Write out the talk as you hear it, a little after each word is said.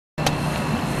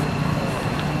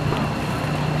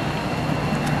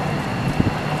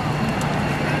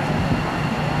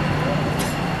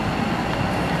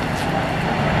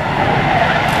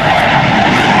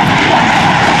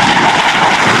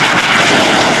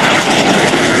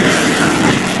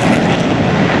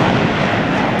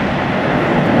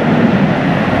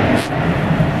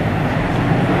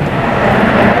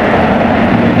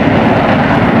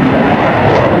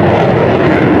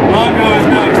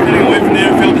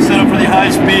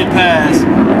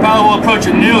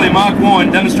Mach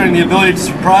 1, demonstrating the ability to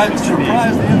surprise the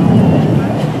enemy.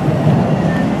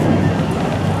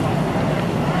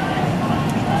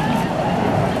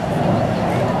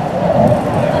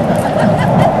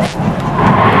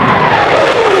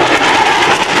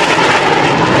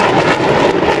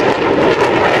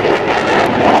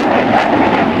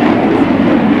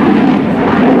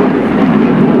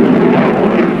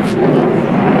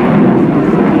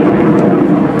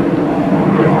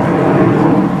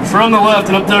 From the left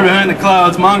and up there behind the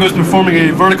clouds, Mongo is performing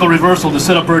a vertical reversal to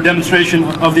set up for a demonstration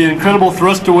of the incredible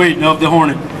thrust to weight of the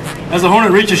Hornet. As the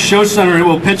Hornet reaches show center, it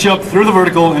will pitch up through the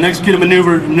vertical and execute a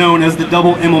maneuver known as the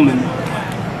double Immelman.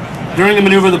 During the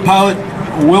maneuver, the pilot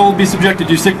will be subjected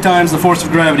to 6 times the force of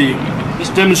gravity. This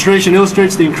demonstration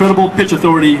illustrates the incredible pitch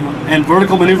authority and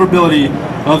vertical maneuverability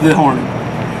of the Hornet.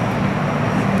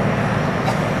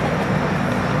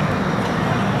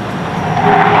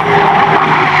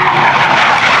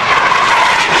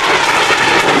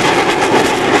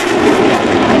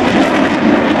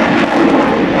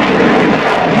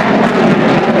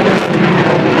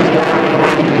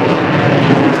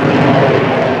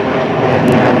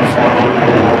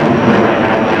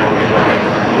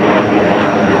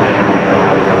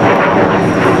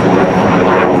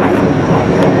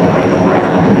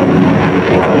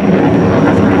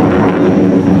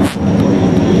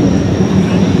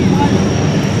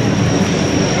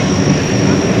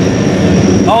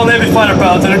 All Navy fighter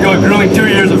pilots undergo a grueling 2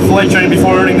 years of flight training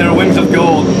before earning their wings of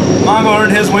gold. Mongo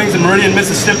earned his wings in Meridian,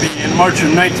 Mississippi in March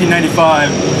of 1995.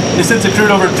 He since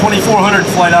accrued over 2,400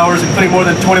 flight hours, including more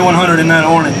than 2,100 in that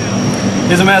Hornet.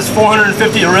 He has amassed 450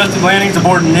 arrested landings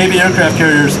aboard Navy aircraft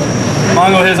carriers.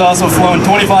 Mongo has also flown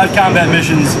 25 combat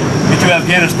missions into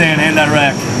Afghanistan and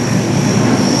Iraq.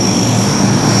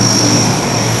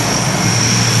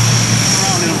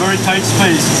 In a very tight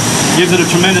space gives it a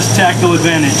tremendous tactile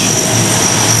advantage.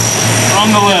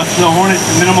 From the left, the Hornet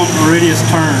minimum radius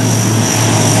turn.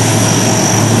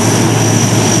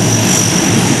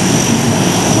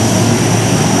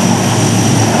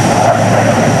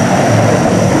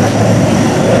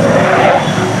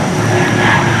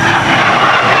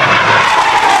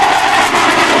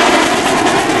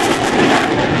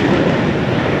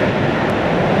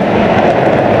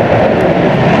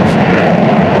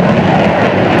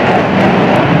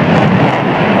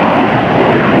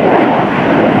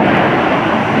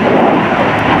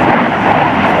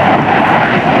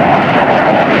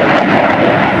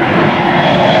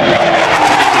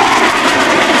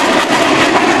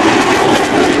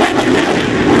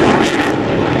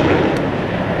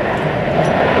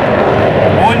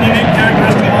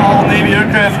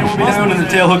 And the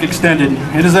tail hook extended.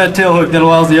 It is that tail hook that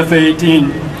allows the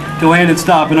A-18 to land and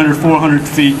stop in under 400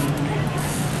 feet.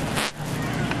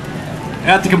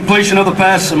 At the completion of the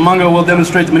pass, Mongo will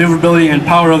demonstrate the maneuverability and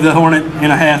power of the Hornet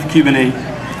in a half Cuban 8.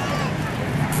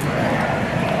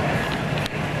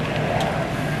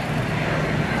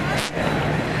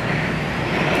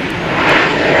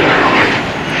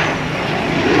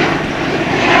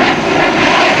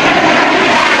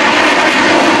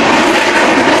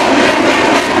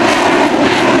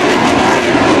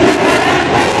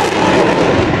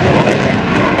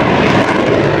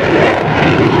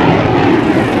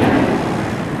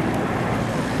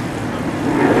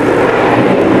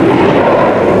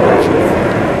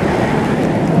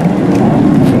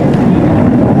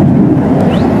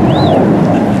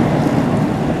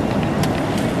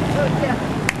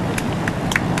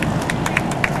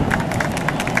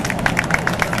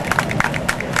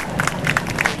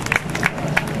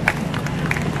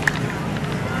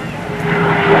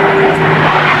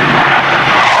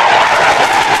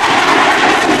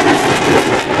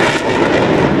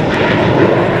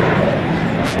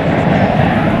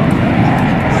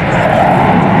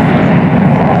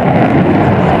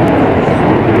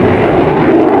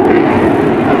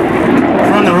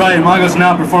 Mongo is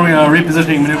now performing a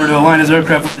repositioning maneuver to align his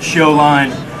aircraft with the show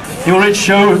line. He will reach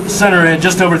show center at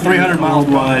just over 300 miles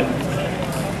wide.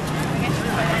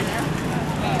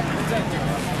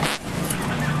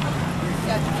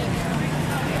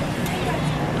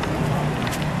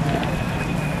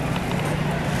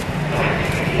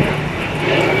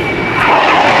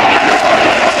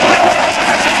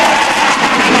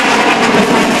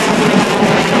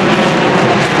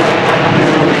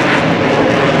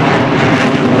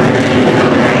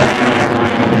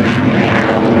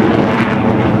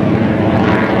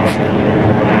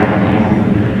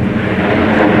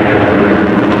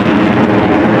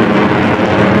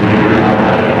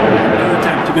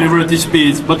 Maneuver at these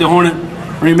speeds, but the Hornet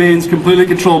remains completely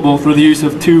controllable through the use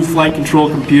of 2 flight control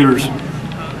computers.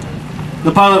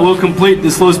 The pilot will complete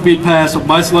the slow speed pass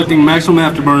by selecting maximum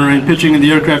afterburner and pitching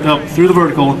the aircraft up through the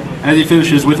vertical as he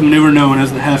finishes with a maneuver known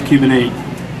as the half Cuban 8.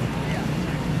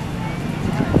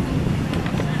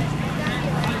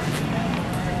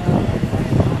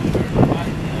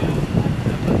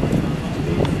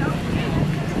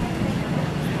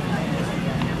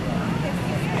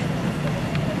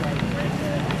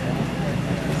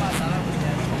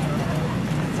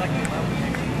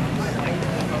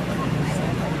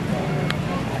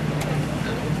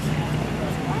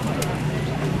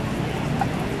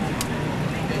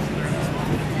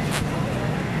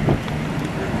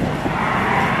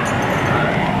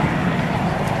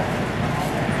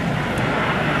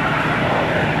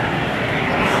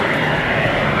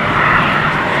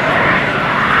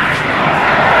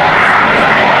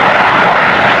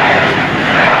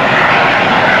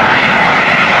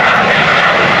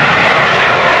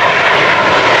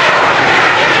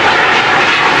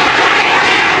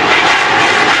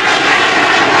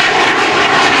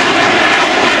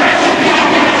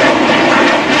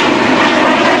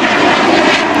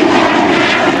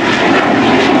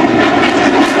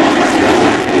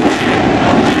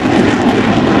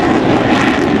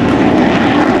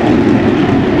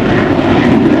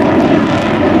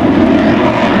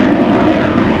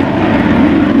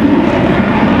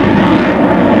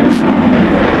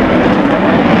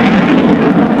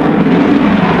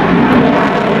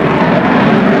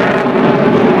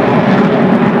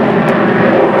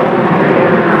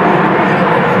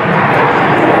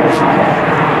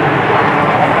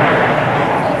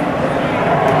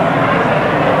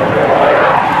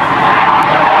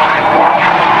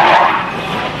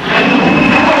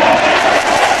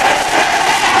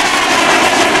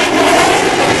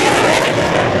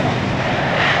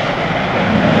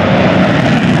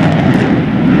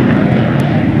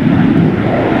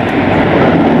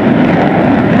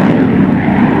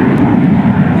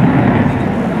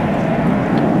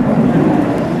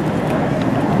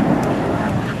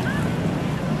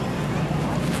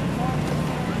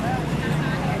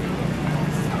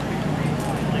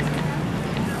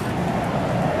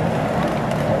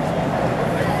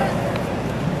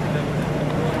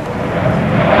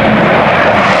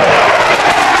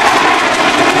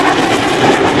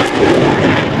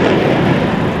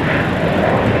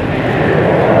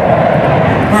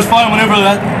 Final maneuver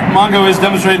that Mongo is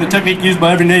demonstrating the technique used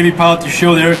by every Navy pilot to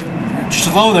slow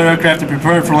their aircraft to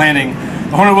prepare for landing.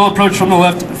 The Hornet will approach from the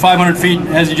left 500 feet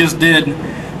as you just did.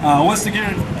 Once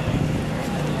again,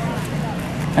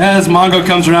 as Mongo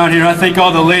comes around here, I think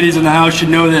all the ladies in the house should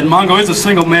know that Mongo is a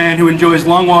single man who enjoys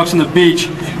long walks on the beach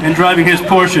and driving his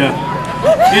Porsche.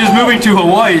 He is moving to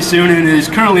Hawaii soon and is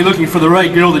currently looking for the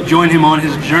right girl to join him on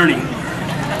his journey.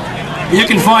 You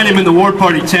can find him in the War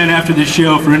Party tent after this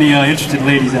show for any interested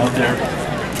ladies out there.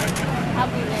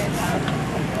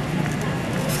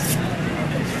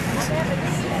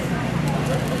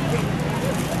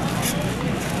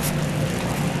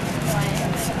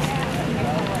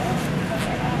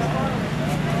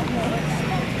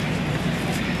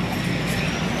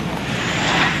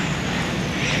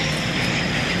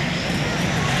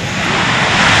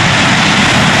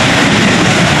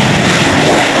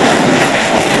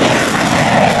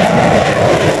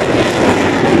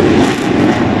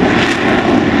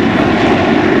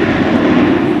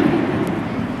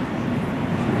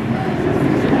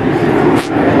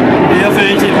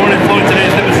 A-18C Hornet flown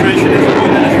today's demonstration is a boat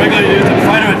that is regularly used in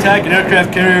fighter attack and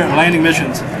aircraft carrier and landing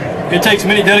missions. It takes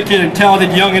many dedicated and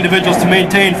talented young individuals to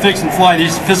maintain, fix, and fly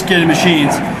these sophisticated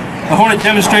machines. The Hornet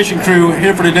demonstration crew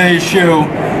here for today's show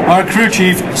are Crew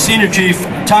Chief, Senior Chief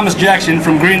Thomas Jackson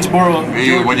from Greensboro.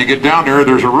 When you get down there,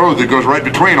 there's a road that goes right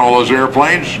between all those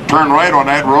airplanes. Turn right on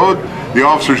that road. The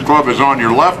Officers Club is on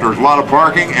your left. There's a lot of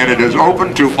parking, and it is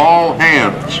open to all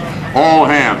hands. All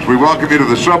hands. We welcome you to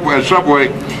the subway. Subway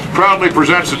proudly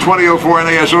presents the 2004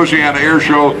 NAS Oceana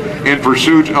Airshow in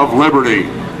pursuit of liberty.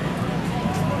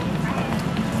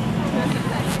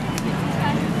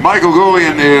 Michael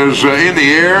Goulian is in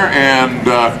the air, and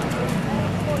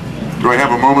do I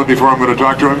have a moment before I'm going to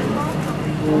talk to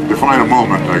him? Define a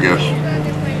moment, I guess.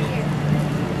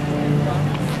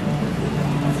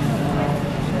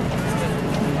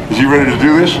 Is he ready to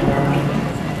do this?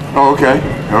 Oh, okay,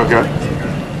 okay.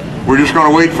 We're just going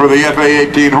to wait for the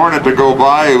A-18C Hornet to go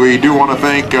by. We do want to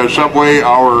thank Subway,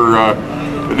 our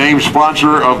named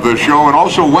sponsor of the show, and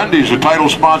also Wendy's, the title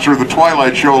sponsor of the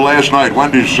Twilight Show last night.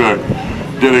 Wendy's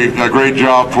did a great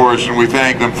job for us, and we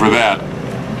thank them for that.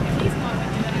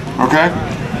 Okay?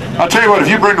 I'll tell you what, if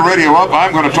you bring the radio up,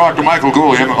 I'm going to talk to Michael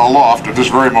Goulian aloft at this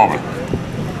very moment.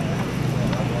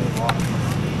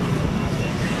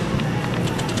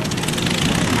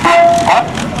 What?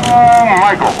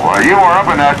 Michael, you are up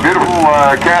in that beautiful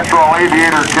Castrol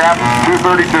Aviator Cap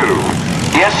 232.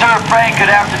 Yes, sir, Frank.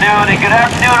 Good afternoon, and good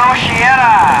afternoon,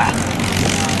 Oceana.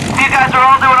 You guys are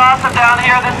all doing awesome down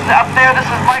here. This is up there. This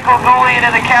is Michael Goulian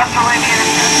in the Castrol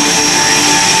Aviator.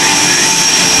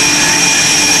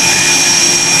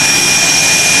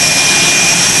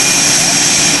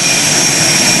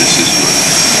 This is your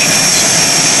chance.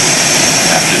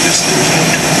 After this, there is no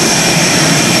turning.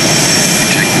 You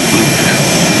take the blue pill.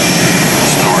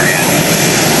 Story ends.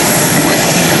 You wake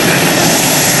up in your bed.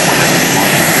 Whatever you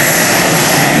want.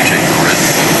 You take the red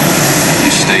pill.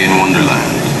 You stay in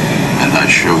Wonderland. And I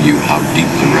show you how deep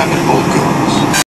the rabbit hole